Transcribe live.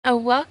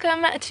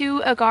Welcome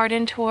to a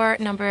garden tour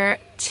number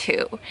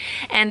 2,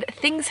 and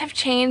things have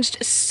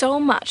changed so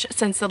much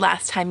since the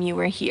last time you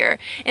were here.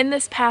 In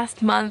this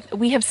past month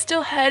we have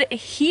still had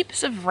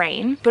heaps of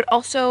rain, but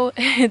also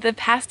the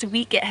past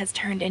week it has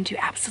turned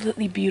into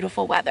absolutely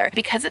beautiful weather.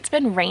 Because it's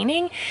been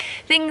raining,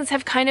 things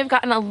have kind of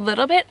gotten a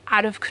little bit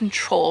out of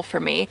control for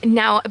me.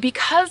 Now,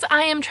 because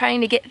I am trying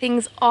to get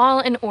things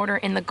all in order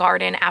in the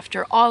garden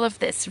after all of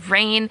this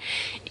rain,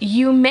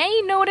 you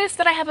may notice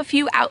that I have a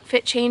few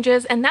outfit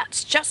changes, and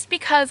that's just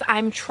because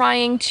I'm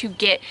trying to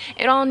get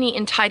it all neat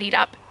and tidied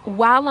up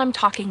while I'm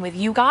talking with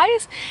you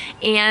guys,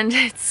 and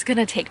it's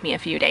gonna take me a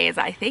few days,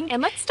 I think.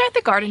 And let's start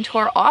the garden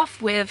tour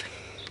off with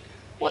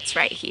what's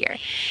right here.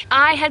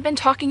 I had been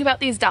talking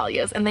about these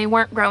dahlias, and they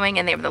weren't growing,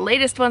 and they were the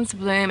latest ones to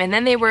bloom, and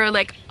then they were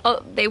like,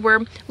 oh, they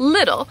were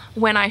little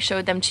when I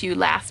showed them to you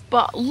last,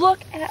 but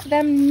look at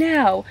them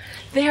now.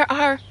 There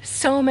are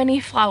so many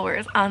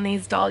flowers on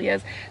these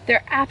dahlias.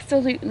 They're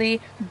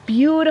absolutely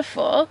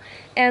beautiful,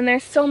 and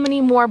there's so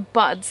many more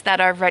buds that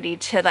are ready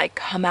to like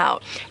come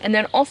out. And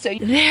then also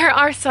there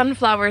are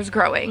sunflowers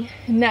growing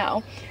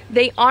now.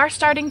 They are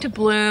starting to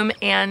bloom,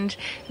 and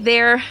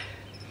they're,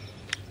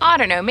 I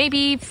don't know,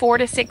 maybe 4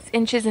 to 6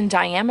 inches in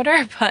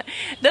diameter, but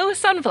those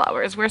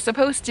sunflowers were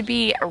supposed to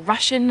be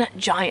Russian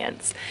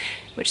giants,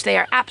 which they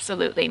are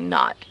absolutely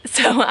not.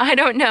 So I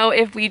don't know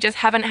if we just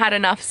haven't had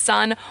enough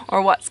sun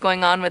or what's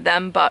going on with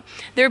them, but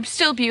they're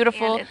still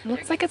beautiful. And it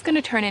looks like it's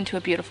gonna turn into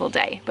a beautiful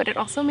day, but it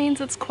also means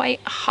it's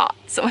quite hot.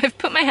 So I've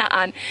put my hat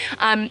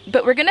on.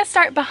 But we're gonna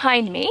start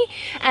behind me,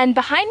 and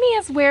behind me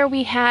is where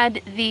we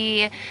had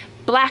the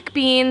black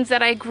beans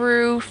that I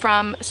grew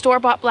from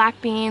store-bought black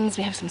beans.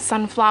 We have some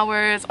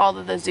sunflowers, all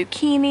of the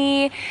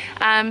zucchini.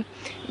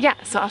 Yeah,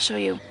 so I'll show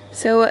you.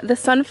 So the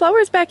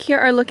sunflowers back here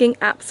are looking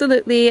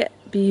absolutely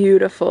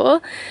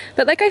beautiful,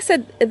 but like I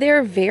said,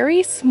 they're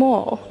very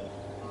small.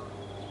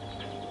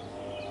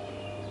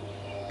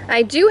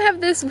 I do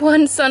have this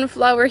one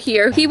sunflower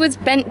here. He was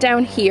bent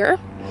down here,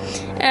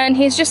 and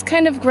he's just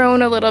kind of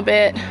grown a little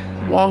bit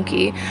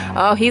wonky.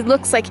 Oh, he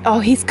looks like, oh,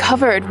 he's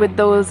covered with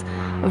those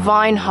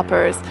vine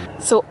hoppers.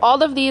 So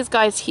all of these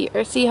guys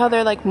here, see how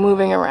they're like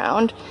moving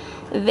around?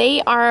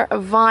 They are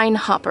vine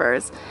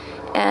hoppers,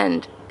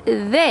 and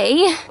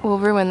they will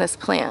ruin this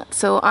plant.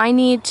 So I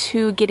need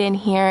to get in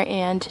here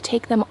and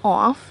take them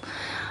off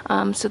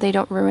so they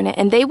don't ruin it.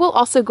 And they will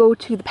also go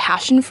to the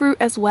passion fruit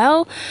as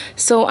well,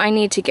 so I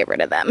need to get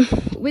rid of them.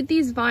 With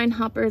these vine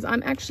hoppers,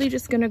 I'm actually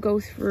just gonna go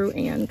through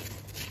and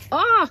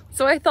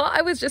so I thought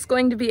I was just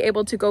going to be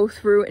able to go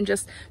through and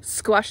just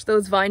squash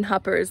those vine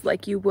hoppers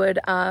like you would,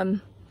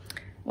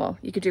 well,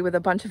 you could do with a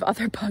bunch of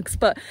other bugs,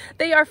 but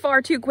they are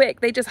far too quick.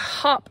 They just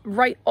hop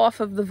right off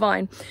of the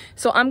vine.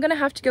 So I'm gonna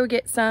have to go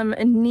get some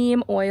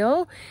neem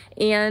oil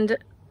and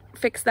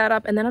fix that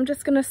up, and then I'm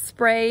just gonna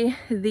spray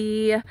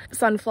the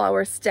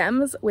sunflower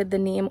stems with the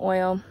neem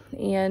oil,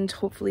 and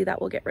hopefully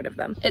that will get rid of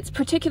them. It's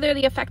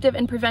particularly effective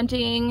in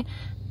preventing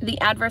the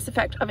adverse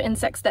effect of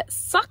insects that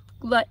suck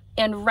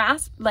and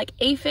rasp, like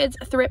aphids,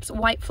 thrips,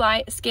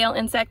 whitefly, scale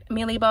insect,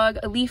 mealybug,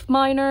 leaf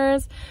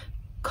miners,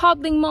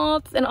 codling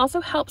moths, and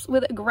also helps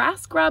with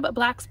grass grub,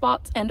 black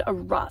spots, and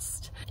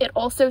rust. It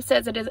also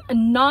says it is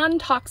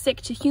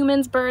non-toxic to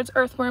humans, birds,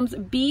 earthworms,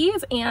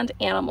 bees, and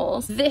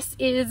animals. This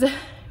is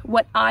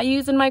what I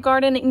use in my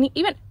garden, and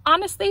even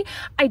honestly,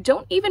 I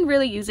don't even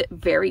really use it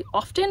very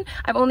often.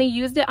 I've only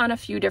used it on a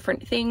few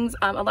different things.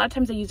 A lot of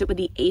times I use it with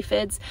the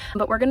aphids,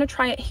 but we're gonna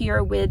try it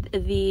here with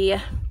the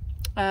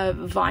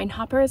vine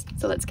hoppers.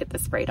 So let's get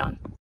this sprayed on.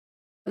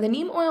 The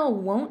neem oil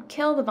won't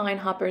kill the vine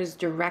hoppers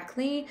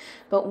directly,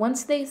 but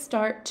once they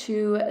start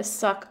to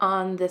suck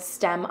on the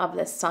stem of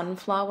the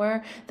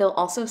sunflower, they'll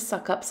also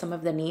suck up some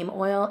of the neem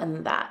oil,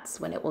 and that's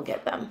when it will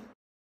get them.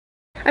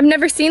 I've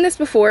never seen this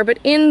before, but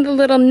in the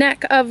little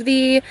neck of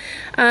the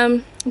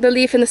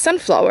leaf in the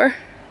sunflower,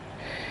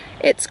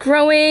 it's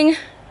growing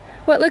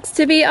what looks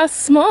to be a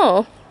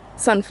small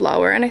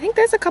sunflower, and I think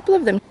there's a couple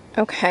of them.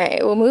 Okay,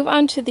 we'll move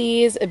on to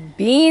these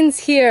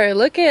beans here.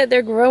 Look at it,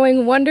 they're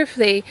growing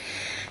wonderfully,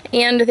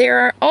 and they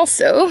are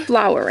also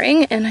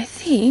flowering, and I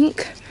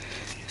think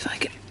if I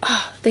can,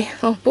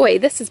 oh boy,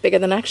 this is bigger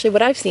than actually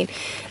what I've seen.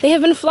 They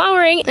have been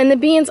flowering, and the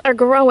beans are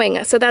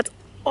growing, so that's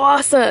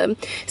awesome.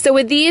 So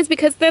with these,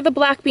 because they're the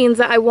black beans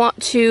that I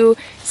want to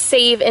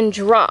save and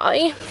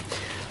dry,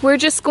 we're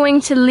just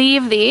going to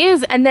leave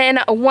these, and then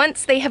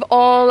once they have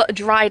all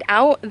dried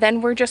out,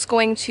 then we're just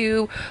going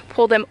to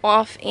pull them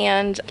off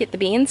and get the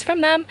beans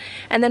from them,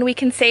 and then we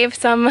can save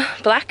some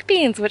black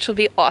beans, which will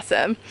be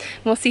awesome.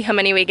 We'll see how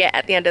many we get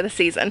at the end of the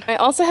season. I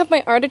also have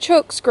my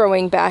artichokes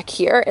growing back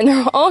here, and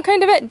they're all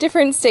kind of at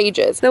different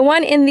stages. The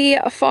one in the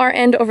far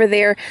end over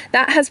there,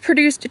 that has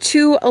produced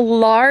 2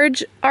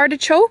 large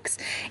artichokes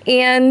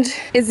and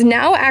is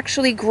now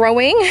actually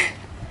growing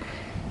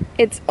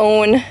its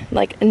own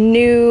like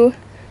new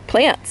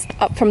plants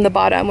up from the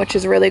bottom, which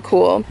is really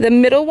cool. The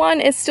middle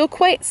one is still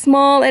quite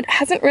small. It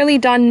hasn't really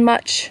done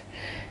much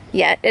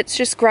yet. It's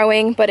just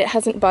growing, but it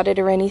hasn't budded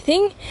or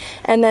anything.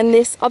 And then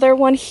this other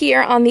one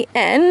here on the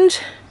end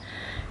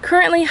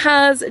currently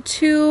has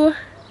 2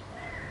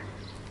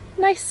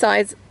 nice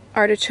size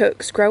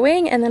artichokes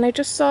growing. And then I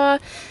just saw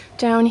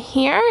down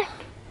here,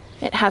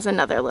 it has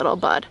another little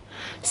bud.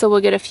 So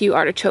we'll get a few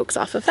artichokes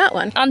off of that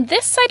one. On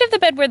this side of the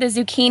bed where the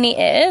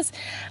zucchini is,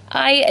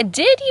 I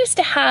did used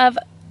to have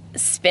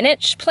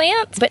spinach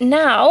plants, but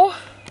now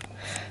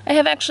I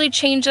have actually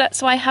changed that,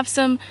 so I have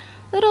some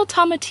little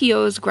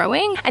tomatillos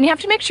growing. And you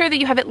have to make sure that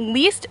you have at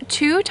least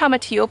 2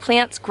 tomatillo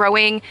plants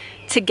growing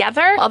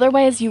together.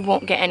 Otherwise you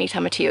won't get any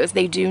tomatillos.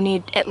 They do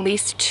need at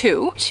least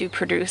 2 to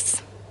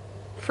produce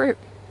fruit.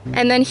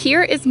 And then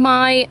here is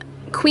my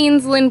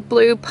Queensland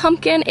blue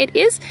pumpkin.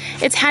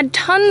 It's had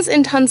tons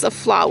and tons of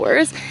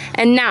flowers,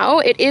 and now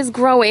it is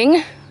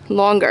growing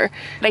longer.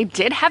 I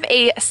did have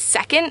a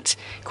second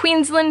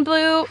Queensland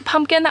blue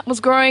pumpkin that was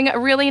growing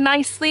really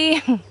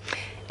nicely.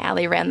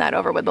 Allie ran that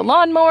over with the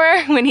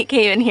lawnmower when he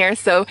came in here,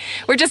 so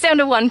we're just down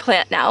to 1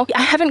 plant now.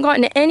 I haven't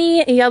gotten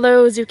any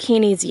yellow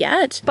zucchinis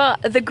yet,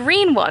 but the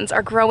green ones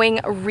are growing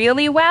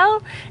really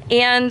well,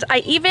 and I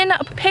even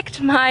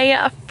picked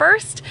my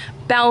first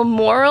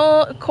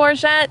Balmoral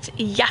courgette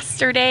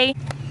yesterday.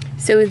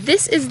 So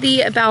this is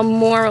the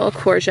Balmoral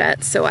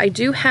courgette. So I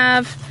do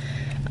have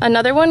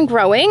another one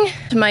growing.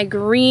 My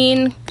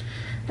green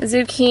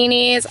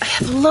zucchinis, I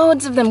have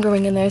loads of them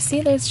growing in there.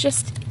 See, there's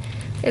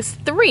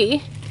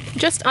 3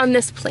 just on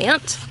this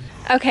plant.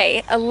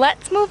 Okay,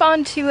 let's move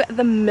on to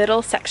the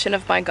middle section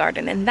of my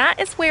garden, and that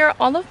is where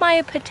all of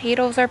my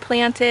potatoes are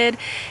planted,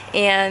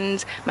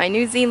 and my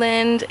New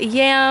Zealand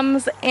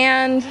yams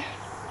and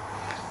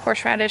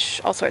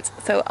horseradish, all sorts.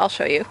 So I'll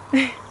show you.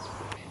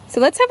 So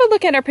let's have a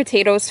look at our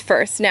potatoes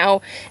first.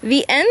 Now,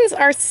 the ends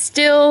are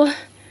still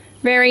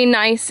very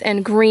nice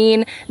and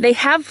green. They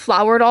have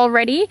flowered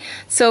already,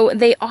 so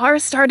they are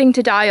starting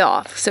to die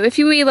off. So if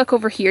you look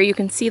over here, you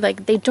can see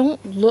like they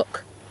don't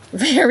look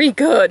very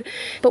good.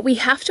 But we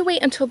have to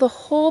wait until the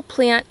whole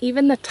plant,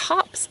 even the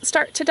tops,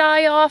 start to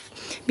die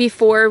off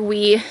before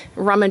we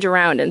rummage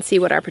around and see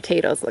what our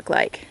potatoes look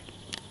like.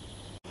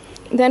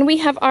 Then we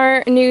have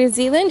our New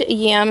Zealand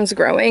yams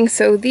growing.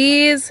 So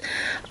these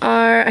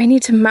are, I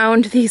need to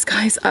mound these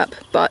guys up,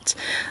 but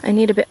I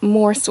need a bit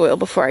more soil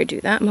before I do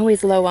that. I'm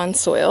always low on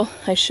soil.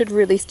 I should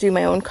really do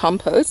my own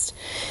compost.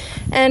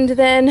 And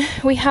then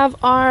we have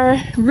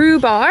our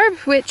rhubarb,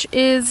 which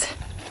is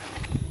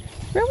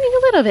growing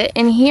a little bit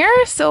in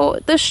here. So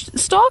the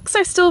stalks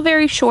are still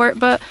very short,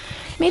 but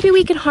maybe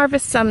we can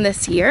harvest some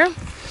this year.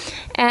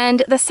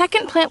 And the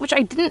second plant, which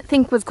I didn't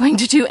think was going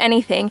to do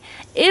anything,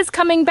 is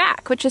coming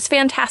back, which is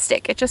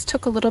fantastic. It just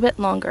took a little bit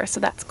longer, so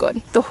that's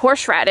good. The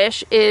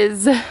horseradish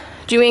is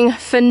doing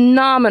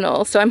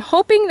phenomenal. So I'm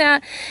hoping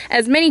that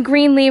as many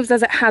green leaves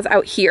as it has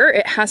out here,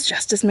 it has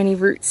just as many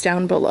roots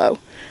down below.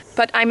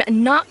 But I'm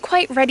not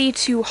quite ready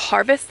to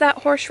harvest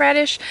that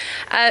horseradish.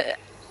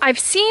 I've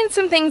seen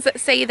some things that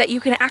say that you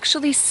can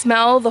actually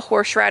smell the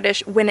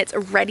horseradish when it's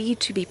ready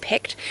to be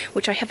picked,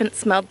 which I haven't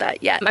smelled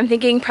that yet. I'm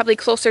thinking probably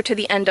closer to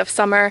the end of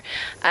summer,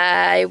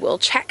 I will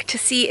check to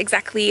see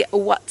exactly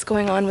what's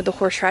going on with the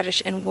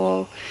horseradish, and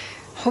we'll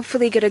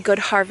hopefully get a good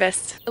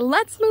harvest.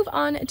 Let's move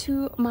on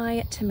to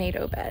my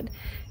tomato bed.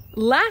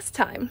 Last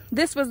time,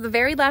 this was the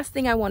very last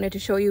thing I wanted to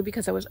show you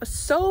because I was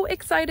so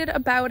excited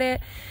about it.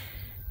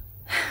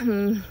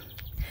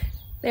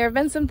 There have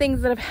been some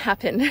things that have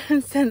happened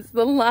since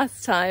the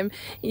last time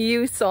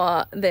you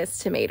saw this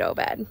tomato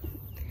bed.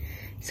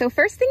 So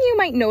first thing you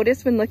might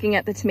notice when looking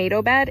at the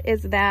tomato bed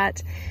is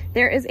that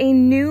there is a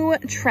new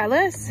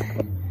trellis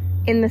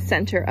in the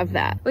center of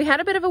that. We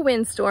had a bit of a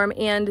windstorm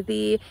and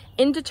the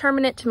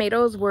indeterminate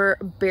tomatoes were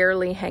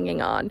barely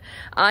hanging on.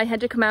 I had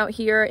to come out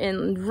here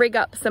and rig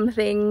up some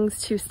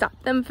things to stop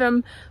them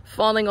from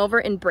falling over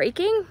and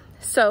breaking.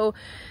 So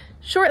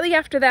shortly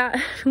after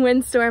that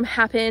windstorm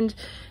happened,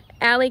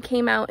 Allie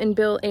came out and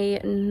built a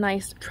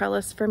nice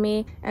trellis for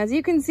me. As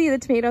you can see, the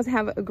tomatoes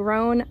have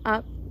grown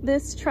up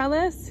this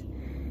trellis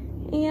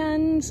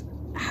and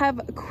have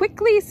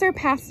quickly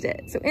surpassed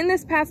it. So in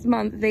this past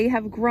month, they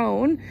have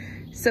grown.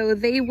 So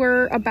they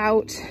were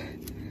about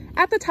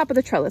at the top of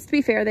the trellis. To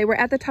be fair, they were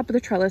at the top of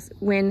the trellis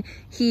when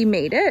he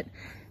made it,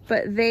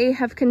 but they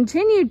have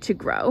continued to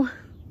grow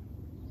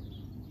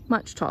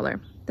much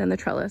taller than the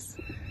trellis.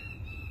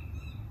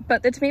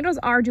 But the tomatoes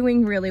are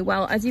doing really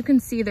well. As you can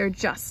see, they're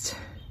just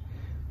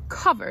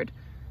covered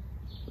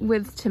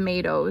with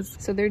tomatoes.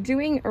 So they're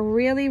doing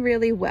really,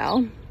 really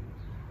well.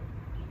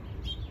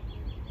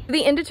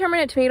 The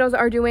indeterminate tomatoes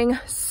are doing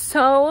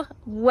so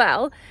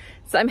well.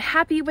 So I'm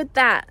happy with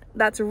that.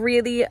 That's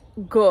really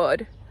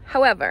good.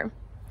 However,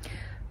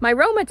 my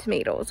Roma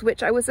tomatoes,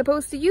 which I was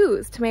supposed to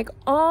use to make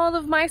all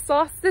of my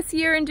sauce this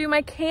year and do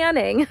my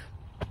canning,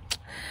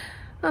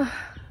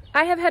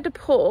 I have had to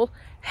pull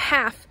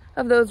half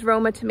of those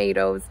Roma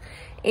tomatoes,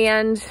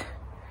 and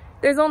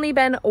there's only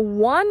been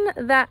one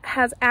that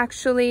has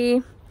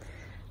actually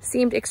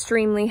seemed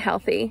extremely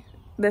healthy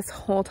this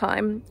whole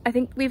time. I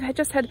think we've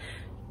just had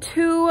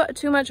too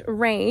much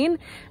rain,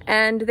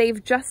 and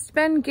they've just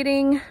been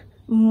getting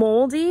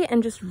moldy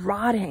and just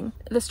rotting.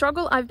 The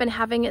struggle I've been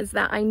having is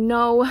that I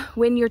know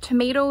when your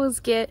tomatoes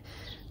get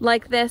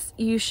like this,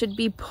 you should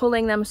be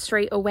pulling them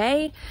straight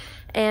away.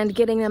 and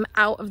getting them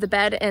out of the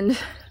bed, and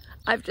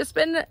I've just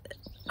been,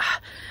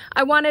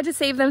 I wanted to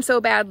save them so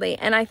badly,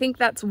 and I think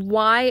that's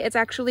why it's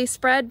actually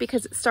spread,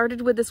 because it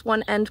started with this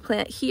one end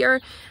plant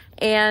here,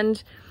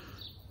 and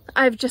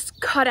I've just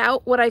cut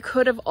out what I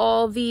could of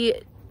all the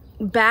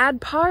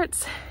bad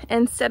parts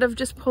instead of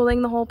just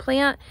pulling the whole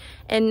plant,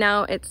 and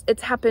now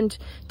it's happened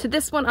to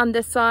this one on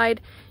this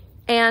side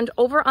and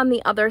over on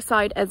the other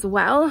side as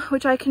well,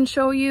 which I can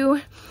show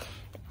you.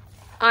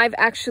 I've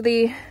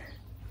actually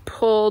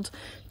pulled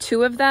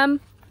 2 of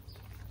them,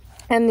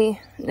 and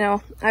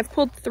I've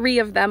pulled 3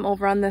 of them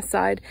over on this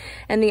side,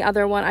 and the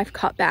other one I've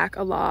cut back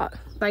a lot.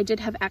 But I did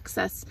have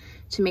excess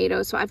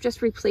tomatoes, so I've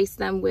just replaced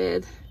them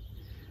with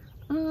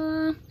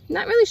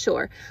not really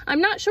sure.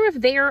 I'm not sure if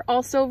they're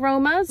also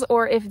Romas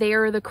or if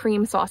they're the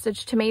cream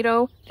sausage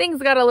tomato.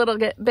 Things got a little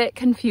bit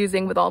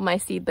confusing with all my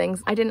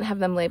seedlings. I didn't have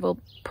them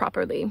labeled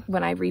properly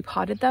when I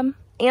repotted them.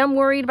 I am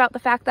worried about the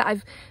fact that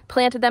I've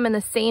planted them in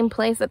the same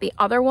place that the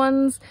other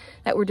ones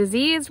that were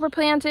diseased were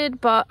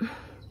planted, but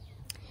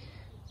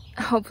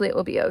hopefully it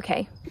will be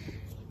okay.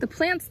 The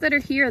plants that are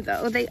here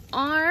though, they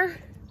are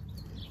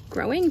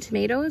growing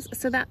tomatoes,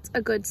 so that's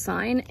a good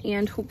sign,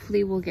 and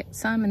hopefully we'll get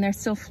some, and they're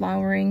still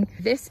flowering.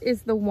 This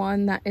is the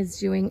one that is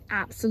doing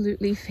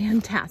absolutely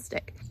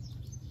fantastic.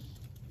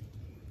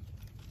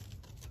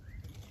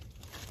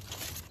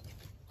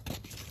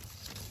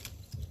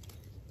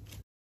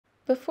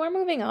 Before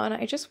moving on,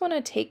 I just want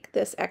to take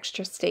this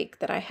extra stake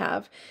that I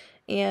have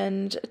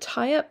and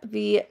tie up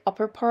the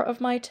upper part of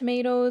my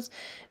tomatoes,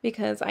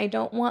 because I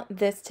don't want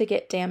this to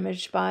get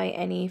damaged by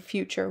any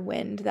future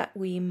wind that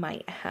we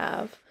might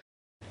have.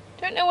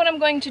 Don't know what I'm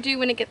going to do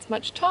when it gets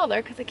much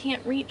taller, because I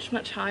can't reach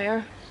much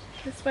higher.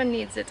 This one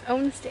needs its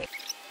own stake.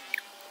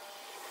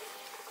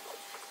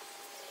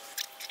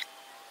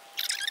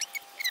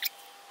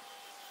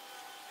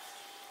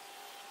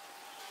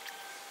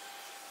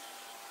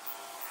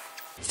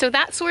 So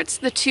that sorts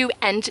the 2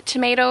 end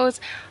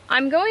tomatoes.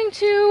 I'm going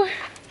to,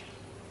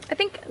 I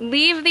think,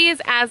 leave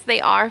these as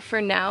they are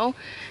for now.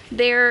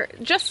 They're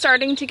just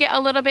starting to get a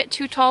little bit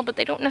too tall, but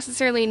they don't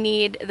necessarily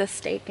need the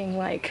staking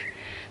like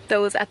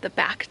those at the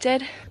back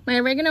did. My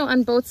oregano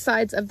on both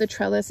sides of the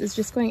trellis is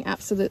just going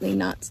absolutely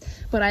nuts,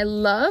 but I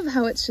love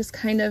how it's just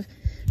kind of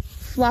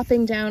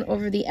flopping down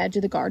over the edge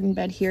of the garden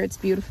bed here. It's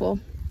beautiful.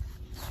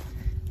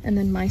 And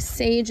then my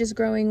sage is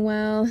growing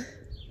well,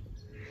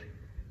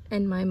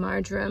 and my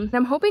marjoram.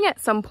 I'm hoping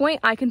at some point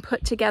I can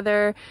put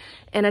together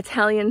an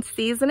Italian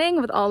seasoning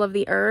with all of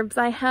the herbs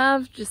I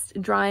have, just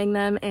drying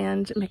them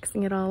and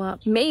mixing it all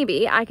up.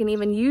 Maybe I can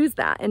even use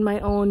that in my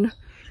own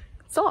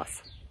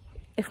sauce,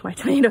 if my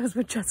tomatoes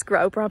would just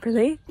grow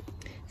properly.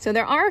 So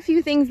there are a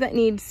few things that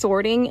need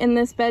sorting in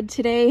this bed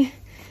today.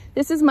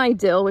 This is my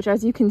dill, which,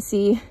 as you can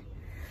see,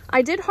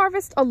 I did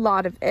harvest a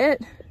lot of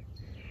it,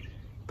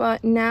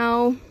 but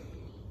now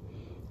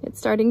it's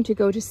starting to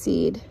go to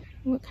seed.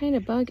 What kind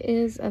of bug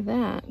is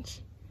that?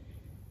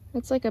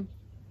 That's like a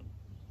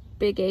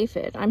big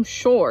aphid. I'm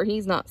sure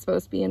he's not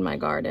supposed to be in my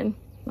garden.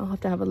 I'll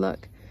have to have a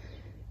look.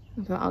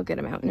 I'll get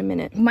him out in a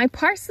minute. My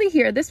parsley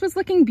here, this was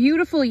looking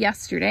beautiful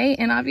yesterday,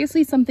 and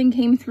obviously something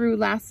came through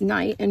last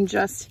night and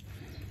just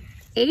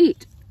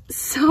ate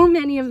so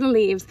many of the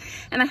leaves.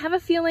 And I have a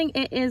feeling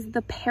it is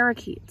the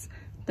parakeets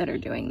that are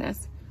doing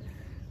this.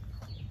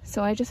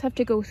 So I just have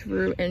to go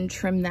through and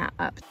trim that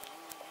up.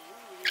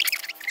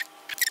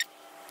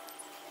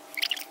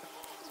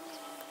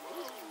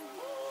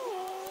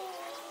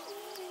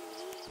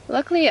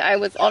 Luckily, I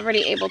was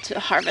already able to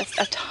harvest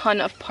a ton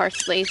of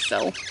parsley,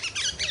 so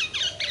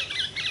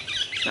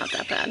it's not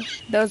that bad.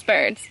 Those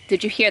birds,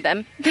 did you hear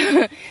them?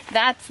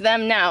 That's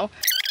them now.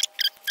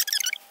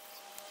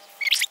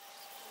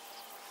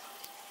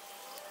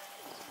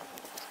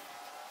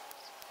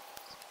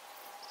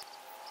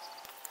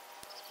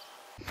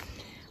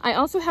 I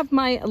also have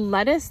my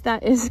lettuce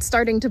that is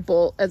starting to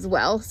bolt as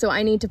well, so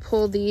I need to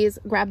pull these,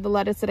 grab the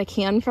lettuce that I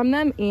can from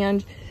them,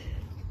 and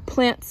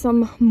plant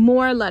some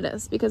more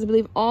lettuce, because I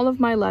believe all of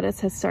my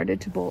lettuce has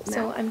started to bolt now.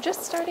 So I'm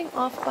just starting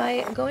off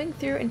by going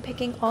through and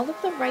picking all of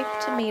the ripe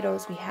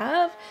tomatoes we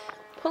have,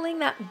 pulling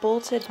that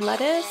bolted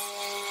lettuce,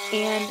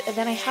 and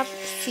then I have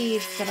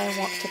seeds that I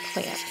want to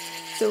plant.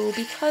 So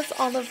because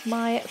all of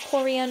my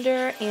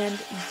coriander and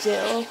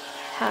dill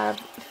have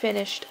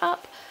finished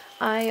up,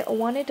 I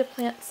wanted to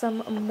plant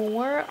some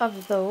more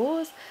of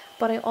those,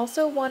 but I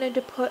also wanted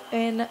to put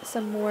in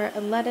some more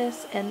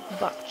lettuce and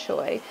bok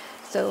choy,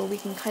 so we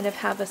can kind of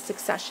have a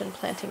succession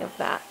planting of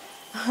that.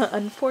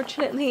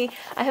 Unfortunately,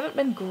 I haven't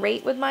been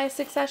great with my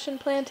succession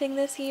planting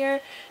this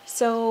year,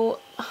 so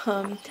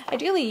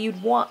ideally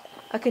you'd want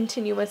a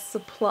continuous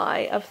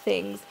supply of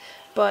things,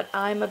 but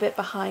I'm a bit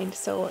behind,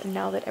 so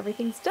now that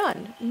everything's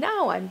done,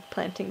 now I'm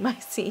planting my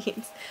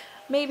seeds.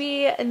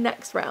 Maybe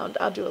next round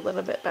I'll do a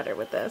little bit better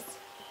with this.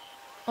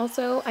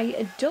 Also,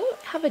 I don't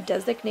have a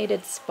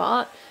designated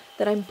spot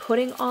that I'm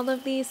putting all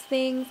of these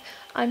things.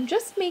 I'm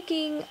just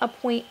making a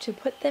point to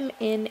put them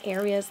in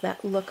areas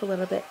that look a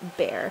little bit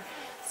bare.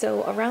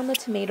 So around the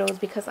tomatoes,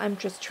 because I'm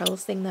just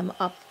trellising them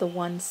up the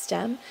one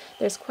stem,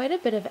 there's quite a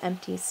bit of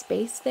empty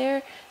space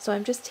there. So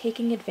I'm just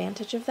taking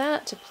advantage of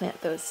that to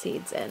plant those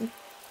seeds in.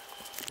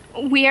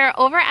 We are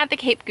over at the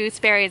Cape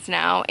gooseberries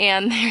now,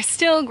 and they're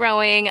still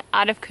growing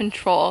out of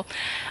control.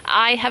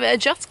 I have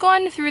just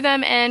gone through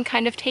them and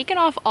kind of taken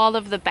off all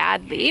of the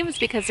bad leaves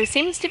because there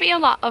seems to be a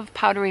lot of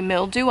powdery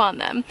mildew on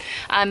them,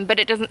 but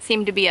it doesn't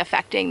seem to be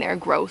affecting their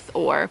growth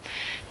or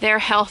their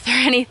health or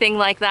anything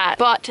like that.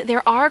 But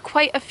there are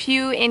quite a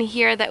few in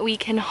here that we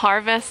can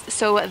harvest,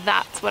 so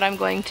that's what I'm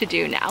going to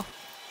do now.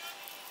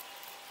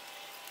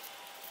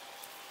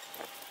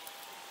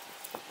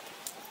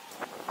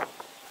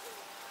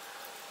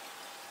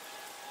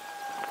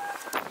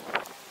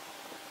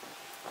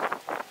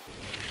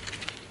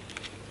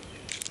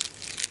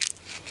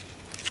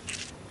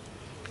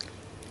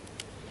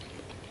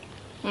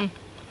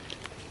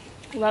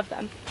 Love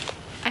them.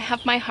 I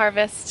have my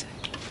harvest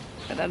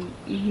with a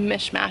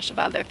mishmash of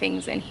other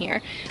things in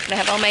here. But I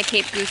have all my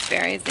Cape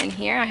gooseberries in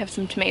here. I have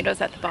some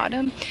tomatoes at the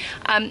bottom.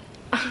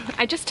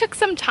 I just took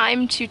some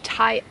time to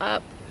tie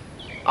up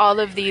all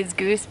of these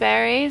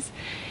gooseberries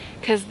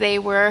because they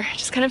were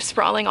just kind of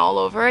sprawling all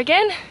over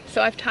again.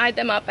 So I've tied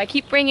them up. I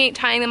keep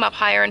tying them up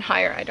higher and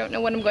higher. I don't know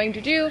what I'm going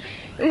to do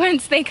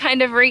once they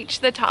kind of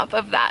reach the top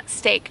of that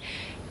stake.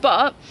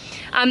 But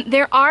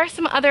there are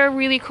some other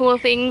really cool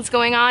things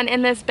going on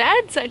in this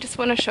bed, so I just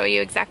want to show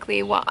you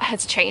exactly what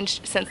has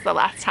changed since the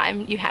last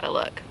time you had a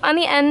look. On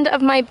the end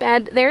of my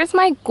bed, there's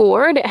my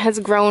gourd. It has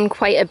grown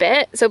quite a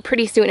bit, so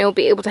pretty soon it will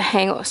be able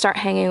to start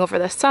hanging over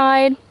the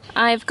side.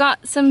 I've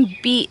got some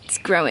beets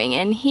growing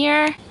in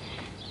here,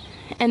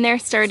 and they're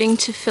starting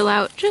to fill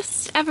out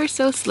just ever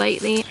so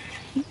slightly.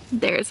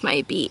 There's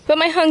my beet. But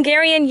my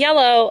Hungarian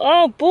yellow,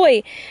 oh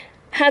boy,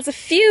 has a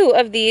few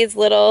of these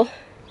little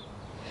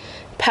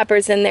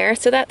peppers in there,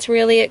 so that's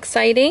really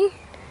exciting.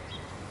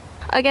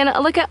 Again,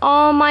 look at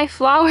all my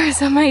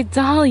flowers on my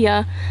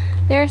dahlia.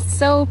 They're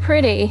so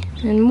pretty.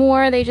 And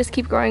more, they just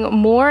keep growing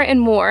more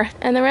and more.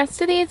 And the rest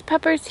of these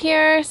peppers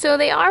here, so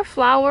they are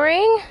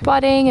flowering,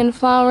 budding and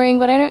flowering,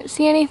 but I don't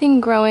see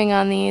anything growing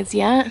on these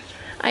yet.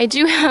 I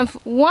do have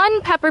one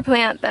pepper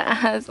plant that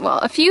has, well,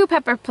 a few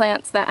pepper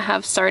plants that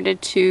have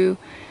started to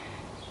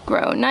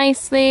grow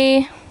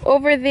nicely.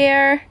 Over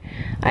there,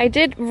 I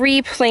did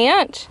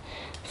replant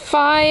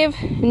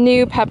 5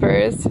 new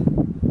peppers,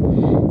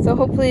 so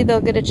hopefully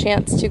they'll get a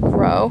chance to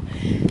grow.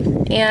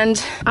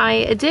 And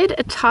I did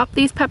top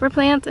these pepper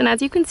plants, and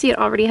as you can see, it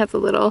already has a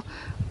little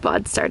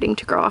bud starting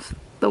to grow off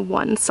the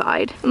one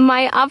side.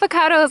 My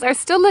avocados are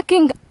still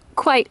looking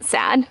quite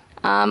sad.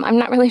 I'm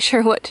not really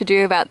sure what to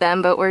do about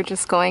them, but we're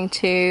just going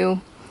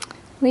to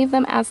leave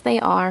them as they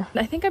are.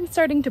 I think I'm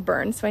starting to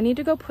burn, so I need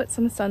to go put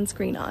some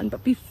sunscreen on.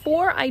 But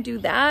before I do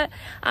that,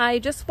 I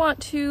just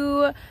want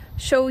to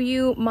show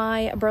you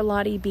my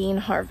burlati bean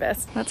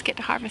harvest. Let's get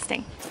to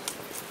harvesting.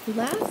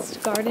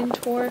 Last garden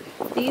tour,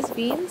 these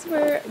beans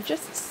were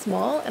just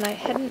small and I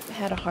hadn't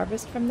had a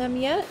harvest from them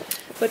yet,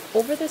 but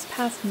over this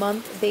past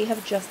month they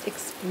have just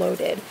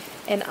exploded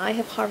and I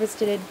have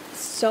harvested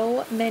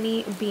so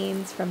many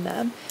beans from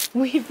them.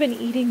 We've been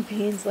eating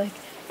beans like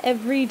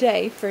every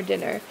day for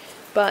dinner,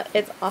 but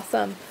it's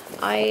awesome.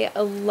 I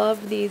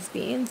love these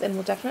beans and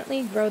will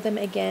definitely grow them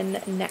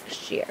again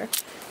next year.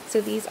 So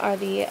these are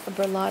the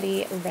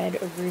burlati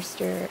red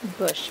rooster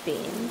bush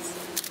beans.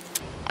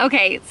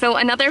 Okay, so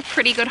another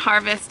pretty good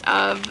harvest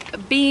of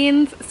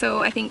beans,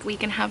 so I think we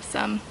can have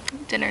some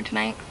dinner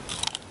tonight.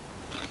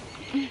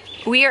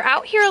 We are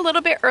out here a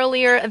little bit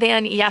earlier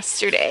than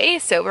yesterday,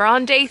 so we're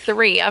on day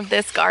 3 of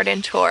this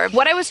garden tour.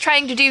 What I was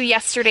trying to do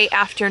yesterday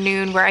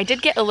afternoon, where I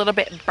did get a little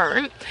bit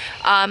burnt,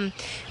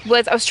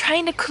 was I was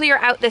trying to clear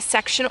out this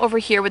section over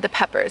here with the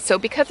peppers. So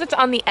because it's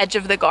on the edge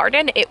of the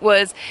garden,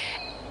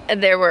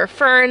 there were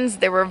ferns,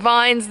 there were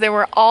vines, there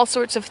were all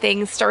sorts of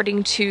things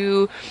starting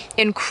to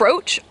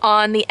encroach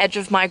on the edge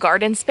of my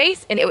garden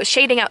space, and it was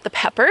shading out the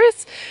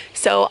peppers.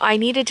 So I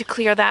needed to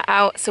clear that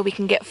out so we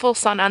can get full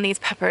sun on these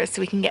peppers,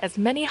 so we can get as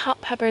many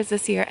hot peppers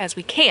this year as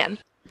we can.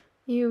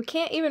 You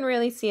can't even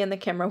really see in the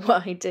camera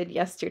what I did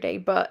yesterday,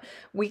 but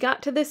we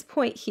got to this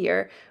point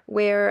here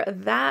where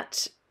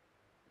that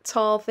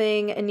tall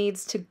thing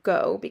needs to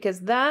go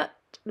because that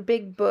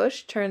big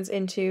bush turns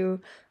into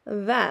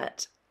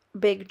that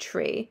big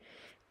tree,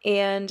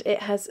 and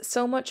it has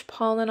so much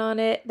pollen on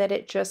it that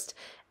it just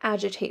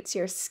agitates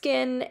your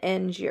skin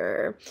and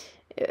your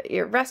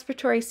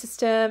respiratory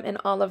system and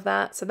all of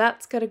that. So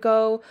that's got to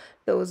go.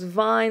 Those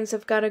vines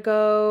have got to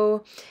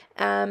go.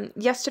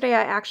 Yesterday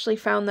I actually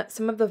found that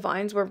some of the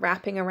vines were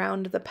wrapping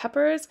around the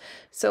peppers,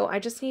 so I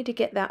just need to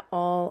get that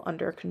all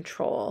under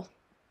control.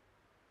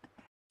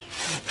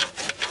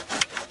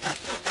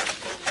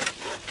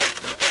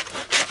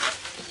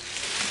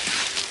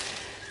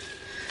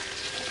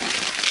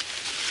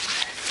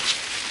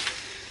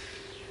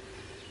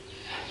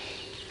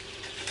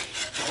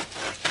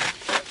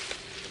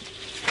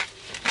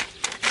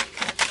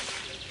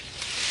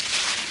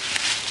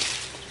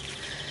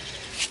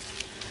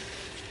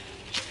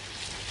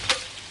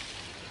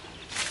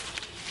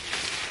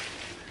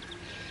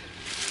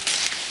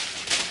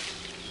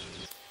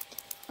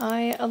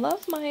 I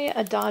love my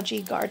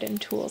dodgy garden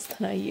tools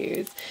that I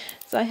use.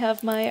 So I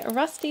have my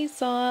rusty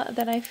saw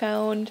that I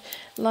found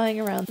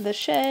lying around the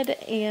shed,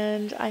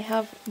 and I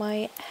have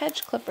my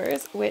hedge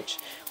clippers, which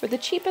were the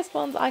cheapest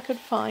ones I could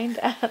find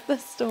at the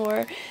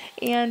store,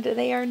 and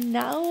they are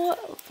now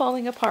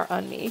falling apart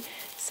on me.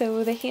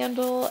 So the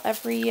handle,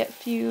 every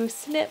few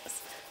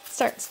snips,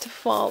 starts to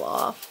fall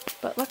off,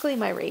 but luckily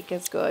my rake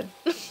is good.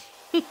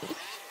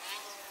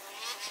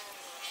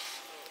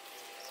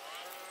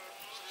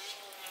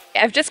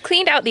 I've just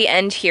cleaned out the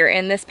end here,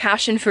 and this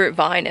passion fruit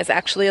vine is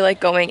actually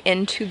like going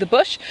into the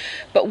bush.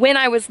 But when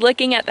I was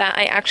looking at that,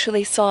 I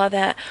actually saw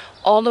that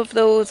all of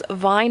those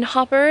vine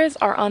hoppers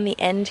are on the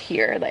end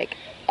here, like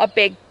a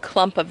big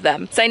clump of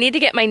them. So I need to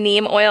get my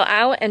neem oil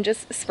out and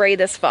just spray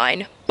this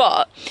vine.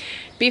 But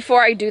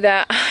before I do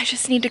that, I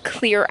just need to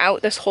clear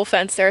out this whole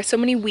fence. There are so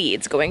many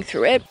weeds going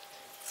through it.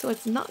 So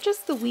it's not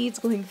just the weeds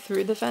going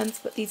through the fence,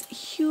 but these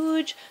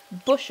huge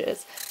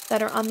bushes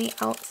that are on the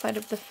outside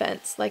of the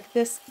fence, like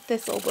this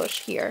thistle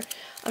bush here.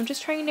 I'm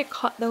just trying to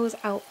cut those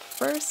out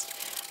first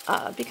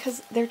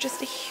because they're just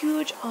a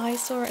huge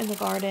eyesore in the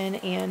garden,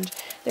 and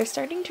they're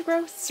starting to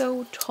grow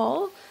so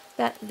tall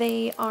that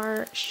they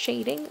are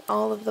shading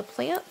all of the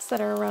plants that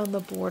are around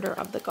the border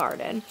of the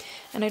garden.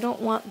 And I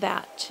don't want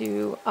that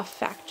to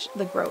affect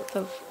the growth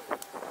of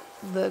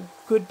the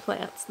good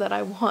plants that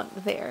I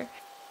want there.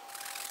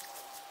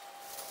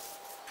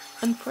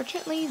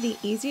 Unfortunately, the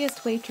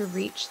easiest way to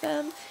reach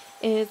them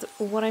is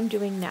what I'm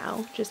doing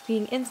now, just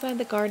being inside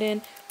the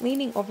garden,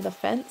 leaning over the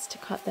fence to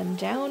cut them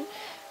down.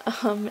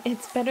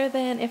 It's better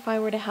than if I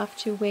were to have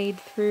to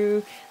wade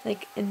through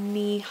like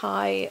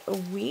knee-high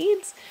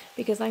weeds,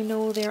 because I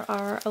know there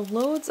are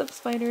loads of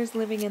spiders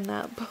living in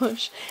that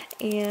bush,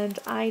 and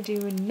I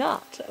do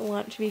not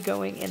want to be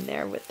going in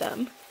there with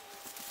them.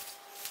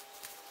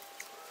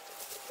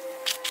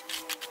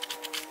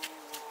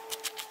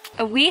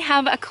 We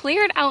have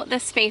cleared out the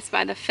space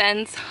by the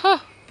fence.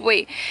 Oh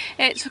boy,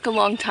 it took a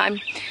long time,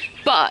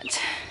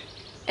 but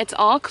it's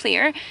all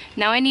clear.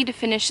 Now I need to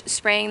finish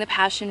spraying the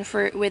passion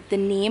fruit with the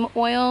neem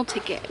oil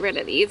to get rid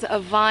of these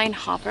vine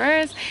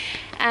hoppers,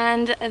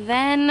 and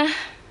then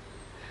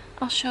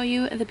I'll show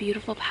you the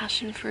beautiful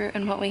passion fruit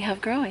and what we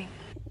have growing.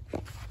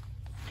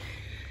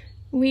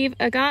 We've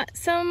got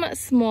some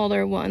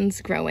smaller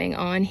ones growing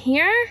on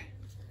here.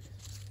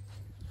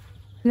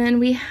 And then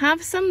we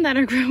have some that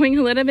are growing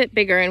a little bit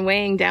bigger and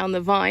weighing down the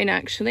vine,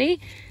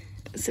 actually.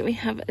 So we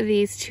have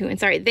these two. And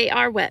sorry, they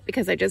are wet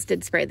because I just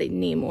did spray the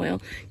neem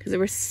oil because there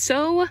were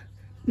so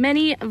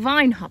many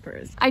vine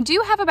hoppers. I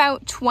do have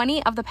about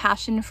 20 of the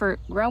passion fruit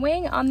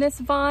growing on this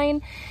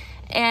vine.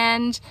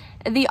 And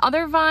the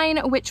other vine,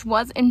 which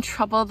was in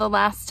trouble the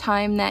last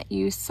time that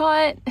you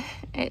saw it,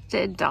 it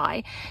did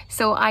die.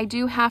 So I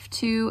do have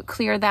to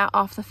clear that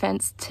off the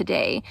fence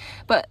today.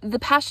 But the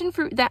passion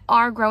fruit that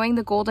are growing,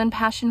 the golden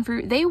passion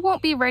fruit, they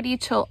won't be ready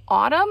till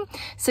autumn.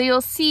 So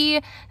you'll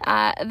see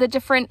the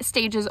different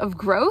stages of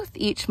growth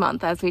each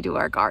month as we do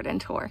our garden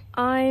tour.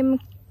 I'm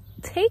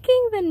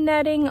taking the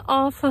netting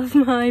off of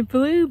my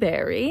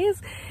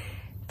blueberries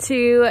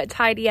to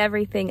tidy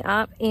everything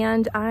up,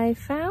 and I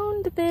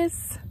found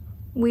this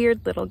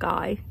weird little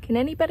guy. Can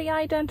anybody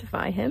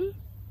identify him?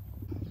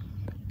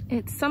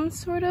 It's some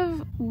sort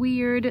of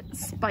weird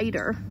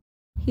spider.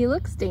 He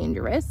looks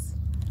dangerous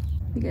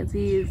because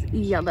he's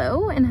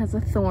yellow and has a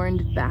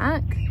thorned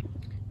back.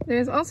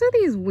 There's also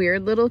these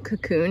weird little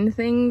cocoon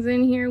things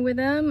in here with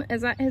him.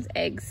 Is that his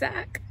egg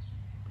sac?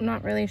 I'm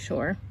not really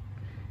sure.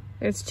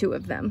 There's two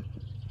of them.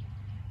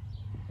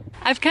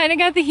 I've kind of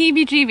got the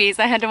heebie-jeebies.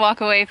 I had to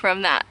walk away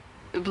from that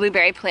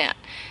blueberry plant.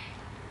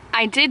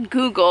 I did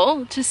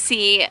Google to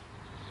see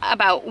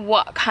about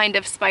what kind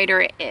of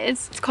spider it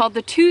is. It's called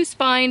the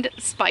two-spined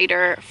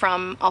spider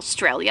from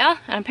Australia,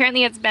 and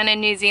apparently it's been in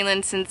New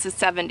Zealand since the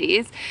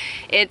 70s.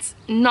 It's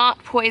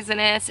not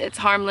poisonous, it's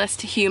harmless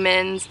to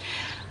humans,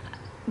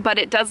 but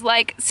it does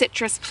like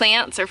citrus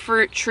plants or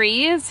fruit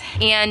trees,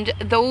 and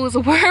those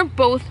were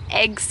both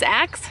egg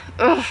sacs.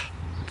 Ugh.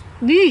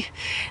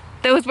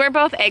 Those were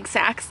both egg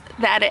sacs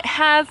that it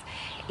has,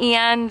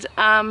 and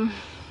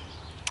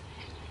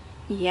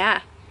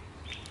yeah,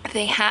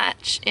 they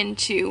hatch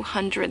into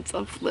hundreds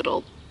of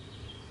little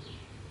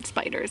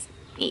spiders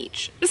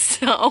each.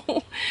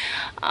 So,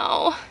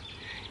 oh,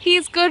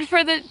 he's good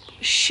for the,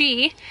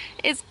 she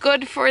is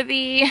good for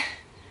the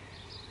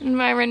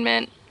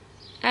environment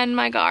and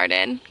my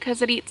garden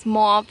because it eats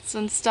moths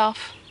and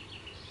stuff.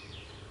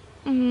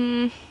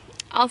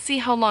 I'll see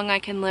how long I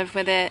can live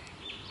with it,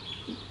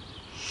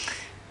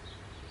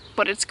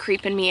 but it's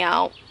creeping me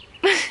out.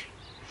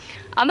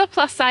 On the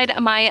plus side,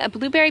 my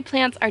blueberry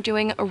plants are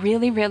doing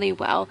really, really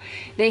well.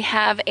 They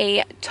have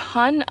a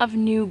ton of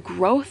new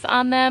growth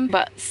on them,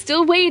 but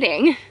still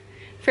waiting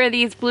for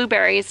these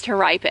blueberries to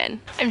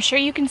ripen. I'm sure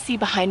you can see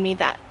behind me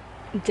that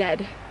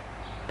dead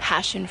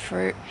passion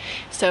fruit,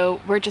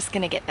 so we're just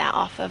gonna get that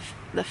off of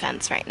the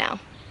fence right now.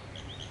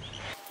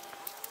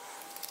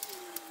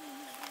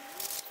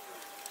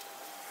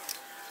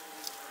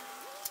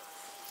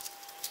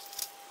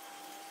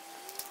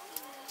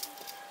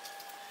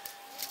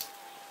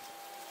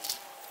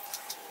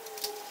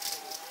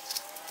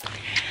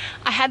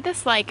 had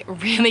this like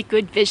really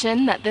good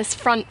vision that this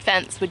front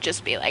fence would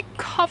just be like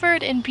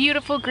covered in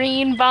beautiful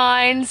green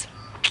vines.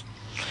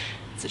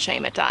 It's a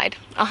shame it died.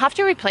 I'll have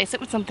to replace it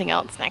with something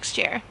else next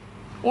year.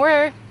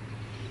 Or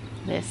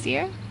this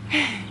year.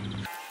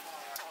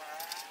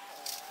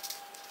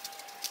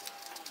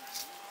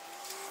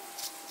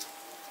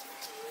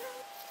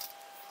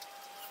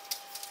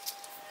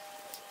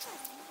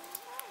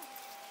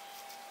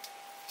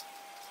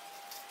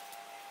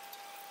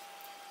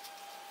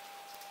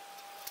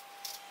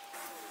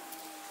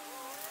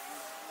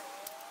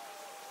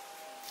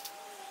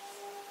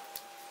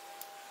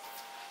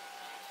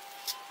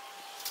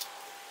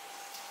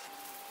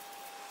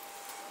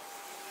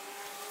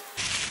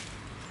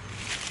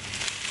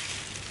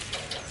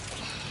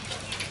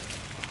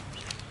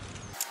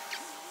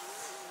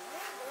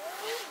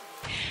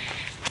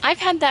 I've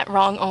had that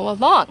wrong all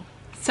along.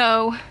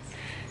 So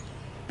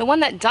the one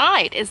that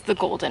died is the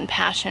golden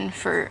passion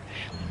fruit.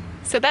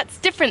 So that's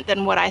different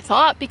than what I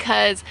thought,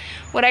 because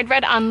what I'd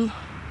read on,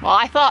 well,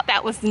 I thought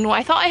that was,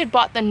 I thought I had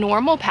bought the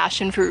normal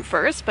passion fruit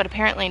first, but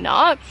apparently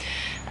not.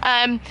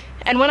 And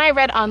when I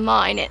read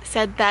online, it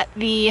said that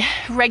the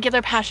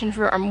regular passion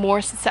fruit are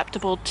more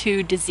susceptible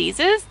to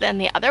diseases than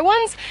the other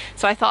ones.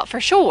 So I thought for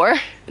sure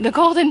the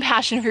golden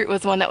passion fruit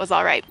was the one that was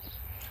all right.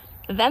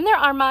 Then there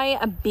are my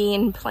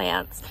bean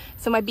plants.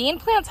 So my bean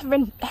plants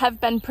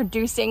have been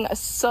producing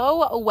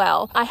so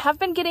well. I have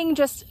been getting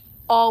just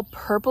all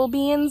purple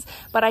beans,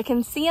 but I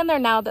can see in there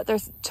now that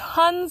there's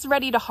tons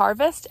ready to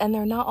harvest and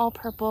they're not all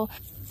purple.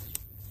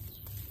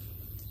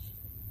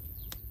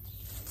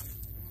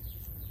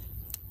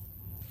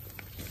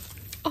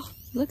 Oh,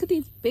 look at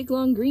these big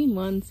long green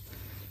ones.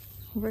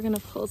 We're gonna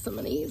pull some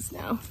of these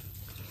now.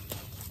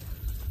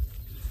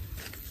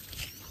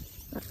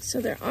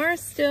 So there are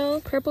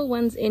still purple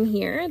ones in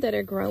here that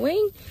are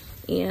growing,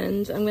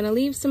 and I'm going to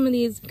leave some of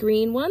these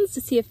green ones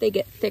to see if they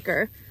get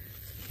thicker.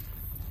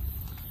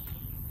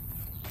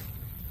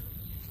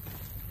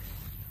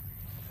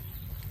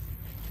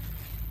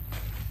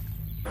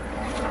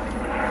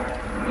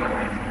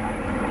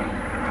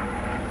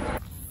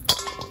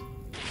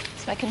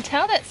 So I can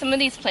tell that some of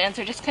these plants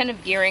are just kind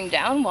of gearing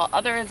down while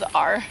others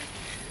are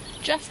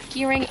just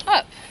gearing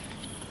up.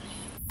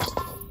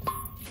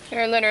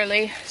 There are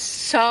literally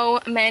so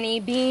many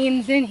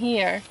beans in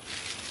here.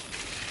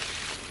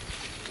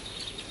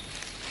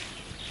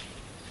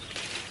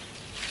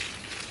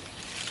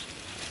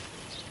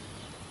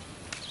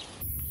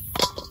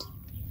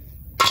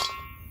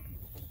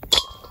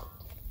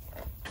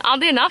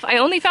 Oddly enough, I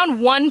only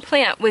found one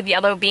plant with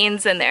yellow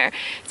beans in there.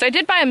 So I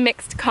did buy a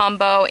mixed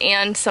combo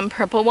and some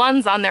purple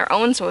ones on their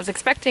own, so I was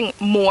expecting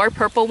more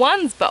purple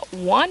ones, but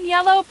one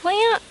yellow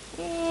plant?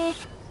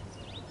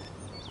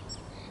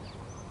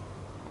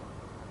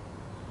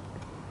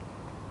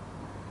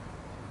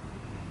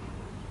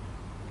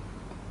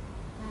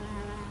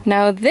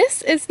 Now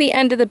this is the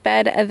end of the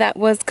bed that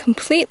was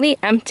completely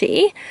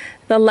empty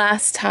the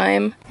last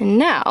time. And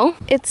now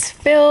it's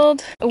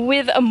filled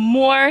with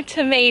more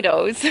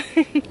tomatoes.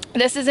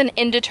 This is an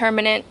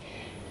indeterminate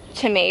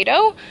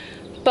tomato,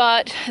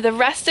 but the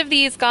rest of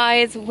these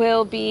guys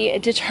will be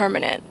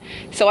determinate.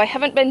 So I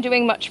haven't been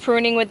doing much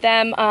pruning with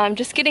them.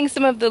 Just getting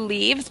some of the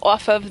leaves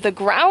off of the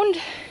ground,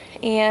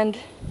 and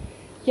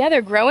yeah,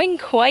 they're growing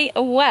quite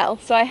well.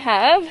 So I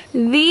have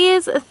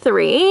these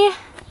three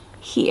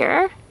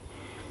here.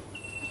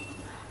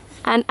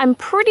 And I'm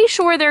pretty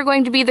sure they're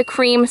going to be the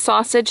cream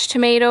sausage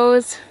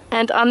tomatoes.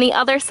 And on the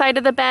other side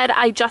of the bed,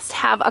 I just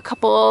have a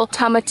couple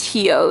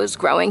tomatillos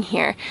growing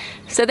here.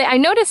 So I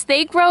noticed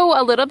they grow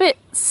a little bit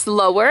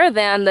slower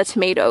than the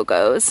tomato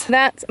goes.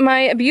 That's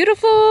my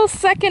beautiful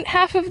second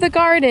half of the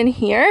garden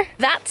here.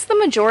 That's the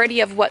majority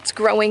of what's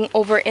growing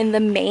over in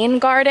the main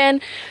garden.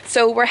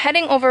 So we're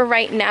heading over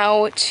right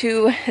now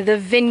to the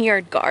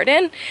vineyard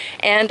garden,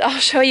 and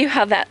I'll show you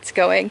how that's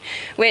going,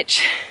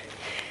 which,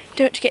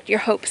 don't get your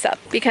hopes up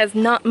because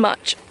not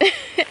much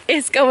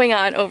is going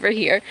on over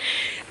here.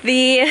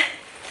 The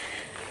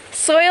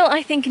soil,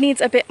 I think,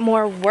 needs a bit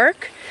more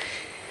work,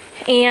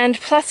 and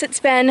plus it's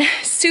been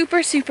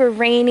super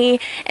rainy,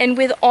 and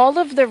with all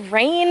of the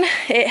rain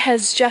it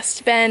has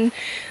just been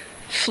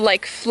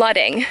like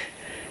flooding.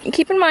 And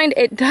keep in mind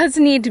it does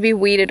need to be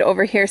weeded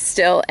over here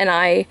still, and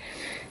I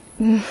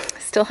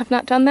still have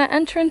not done that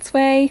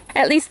entranceway.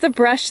 At least the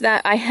brush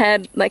that I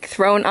had like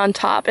thrown on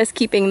top is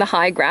keeping the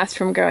high grass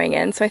from growing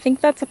in, so I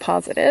think that's a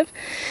positive.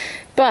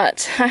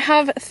 But I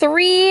have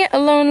three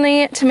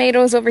lonely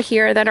tomatoes over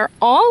here that are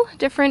all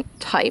different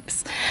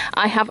types.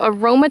 I have a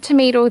Roma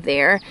tomato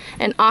there,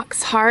 an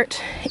ox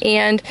heart,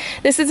 and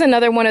this is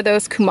another one of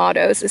those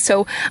kumados.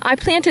 So I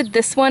planted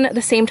this one at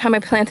the same time I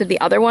planted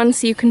the other one,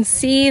 so you can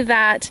see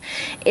that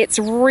it's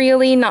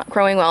really not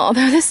growing well,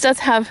 although this does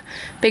have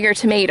bigger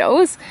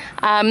tomatoes.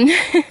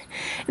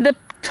 The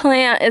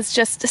plant is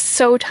just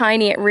so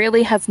tiny, it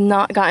really has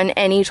not gotten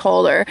any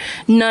taller.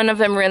 None of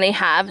them really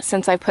have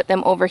since I put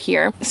them over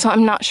here, so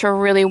I'm not sure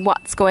really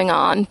what's going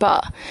on.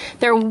 But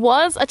there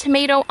was a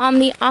tomato on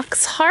the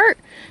ox heart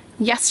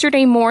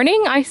yesterday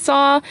morning I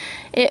saw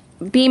it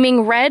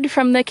beaming red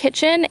from the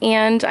kitchen,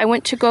 and I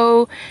went to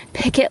go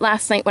pick it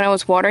last night when I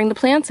was watering the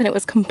plants, and it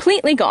was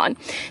completely gone.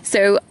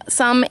 So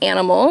some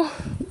animal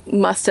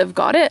must have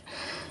got it,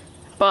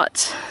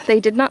 but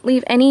they did not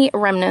leave any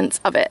remnants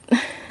of it.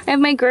 I have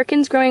my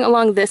gherkins growing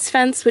along this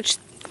fence, which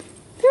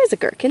there is a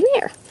gherkin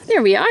there.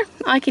 There we are.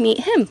 I can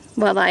eat him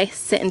while I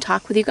sit and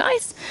talk with you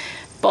guys.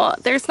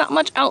 But there's not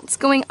much else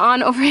going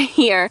on over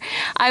here.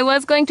 I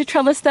was going to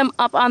trellis them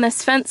up on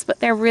this fence, but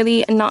they're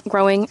really not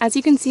growing. As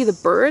you can see, the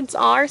birds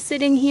are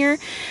sitting here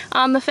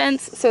on the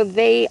fence, so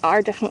they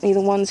are definitely the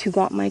ones who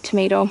got my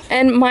tomato.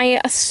 And my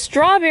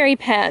strawberry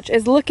patch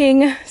is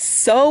looking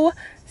so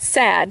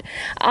sad.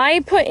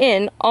 I put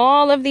in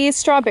all of these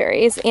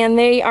strawberries and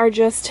they are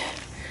just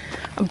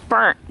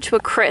burnt to a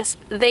crisp.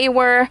 They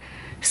were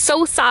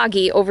so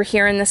soggy over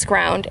here in this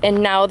ground,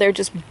 and now they're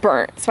just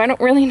burnt. So I don't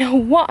really know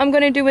what I'm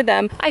gonna do with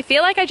them. I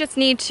feel like I just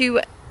need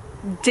to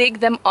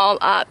dig them all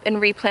up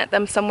and replant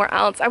them somewhere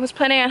else. I was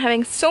planning on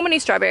having so many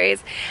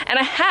strawberries, and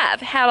I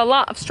have had a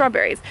lot of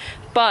strawberries,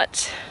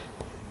 but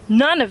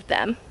none of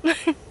them,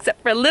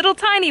 except for little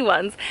tiny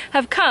ones,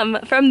 have come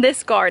from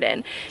this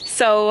garden.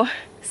 So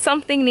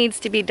something needs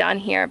to be done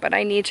here, but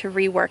I need to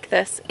rework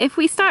this. If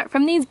we start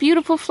from these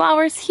beautiful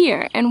flowers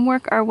here and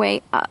work our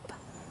way up,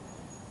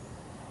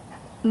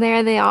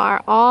 there they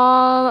are.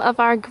 All of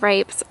our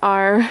grapes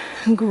are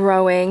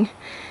growing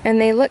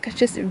and they look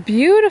just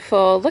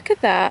beautiful. Look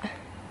at that.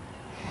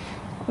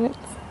 And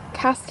it's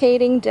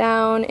cascading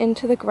down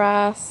into the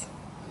grass.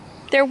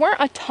 There weren't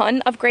a ton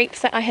of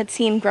grapes that I had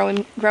seen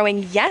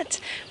growing yet,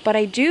 but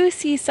I do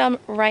see some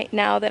right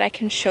now that I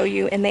can show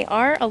you, and they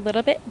are a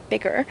little bit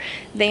bigger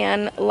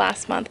than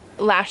last month.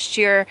 Last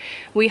year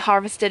we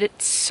harvested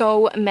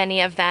so many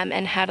of them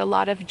and had a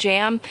lot of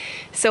jam,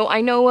 so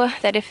I know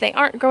that if they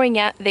aren't growing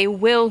yet, they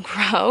will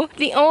grow.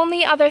 The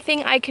only other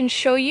thing I can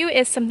show you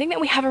is something that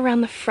we have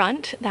around the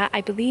front that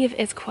I believe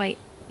is quite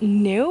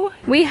new.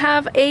 We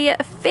have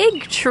a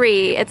fig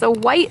tree. It's a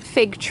white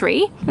fig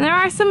tree, and there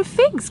are some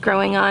figs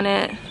growing on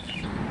it.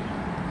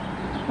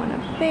 One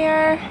up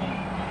there,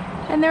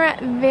 and they're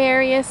at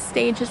various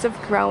stages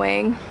of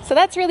growing. So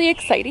that's really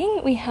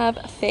exciting. We have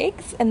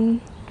figs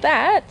and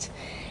that,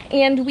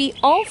 and we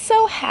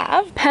also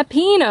have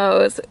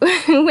pepinos,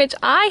 which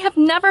I have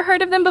never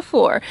heard of them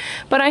before,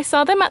 but I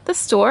saw them at the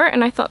store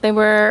and I thought they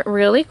were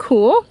really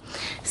cool.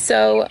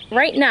 So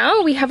right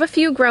now we have a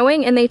few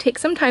growing and they take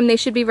some time. They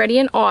should be ready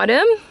in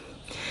autumn.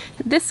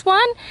 This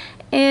one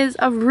is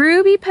a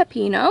ruby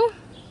pepino.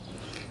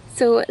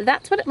 So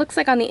that's what it looks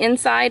like on the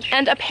inside,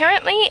 and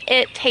apparently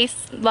it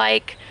tastes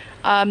like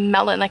a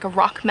melon, like a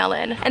rock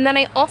melon. And then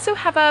I also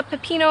have a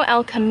Pepino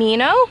El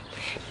Camino,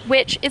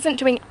 which isn't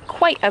doing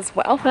quite as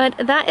well, but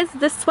that is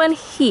this one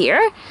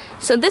here.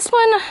 So this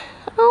one,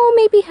 oh,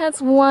 maybe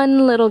has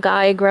one little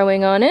guy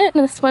growing on it.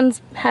 And this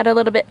one's had a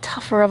little bit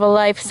tougher of a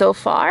life so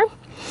far.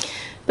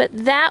 But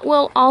that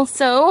will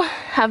also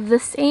have the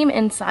same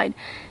inside,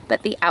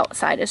 but the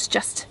outside is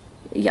just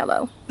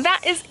yellow.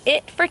 That is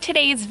it for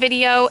today's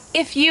video.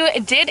 If you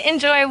did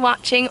enjoy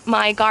watching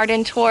my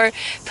garden tour,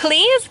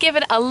 please give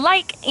it a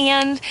like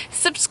and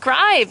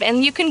subscribe,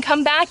 and you can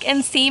come back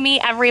and see me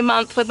every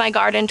month with my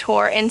garden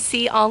tour and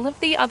see all of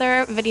the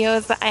other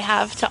videos that I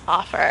have to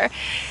offer.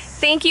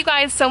 Thank you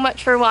guys so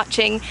much for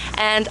watching,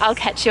 and I'll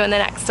catch you in the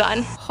next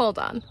one. Hold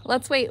on,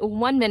 let's wait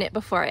 1 minute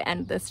before I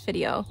end this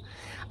video.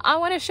 I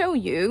want to show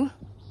you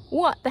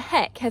what the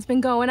heck has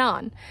been going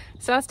on.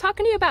 So I was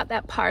talking to you about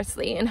that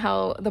parsley and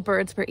how the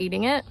birds were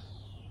eating it.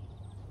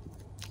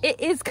 It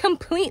is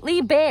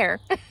completely bare.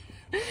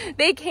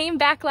 They came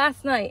back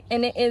last night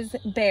and it is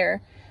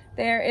bare.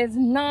 There is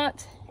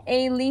not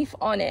a leaf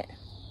on it.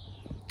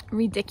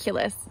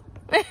 Ridiculous.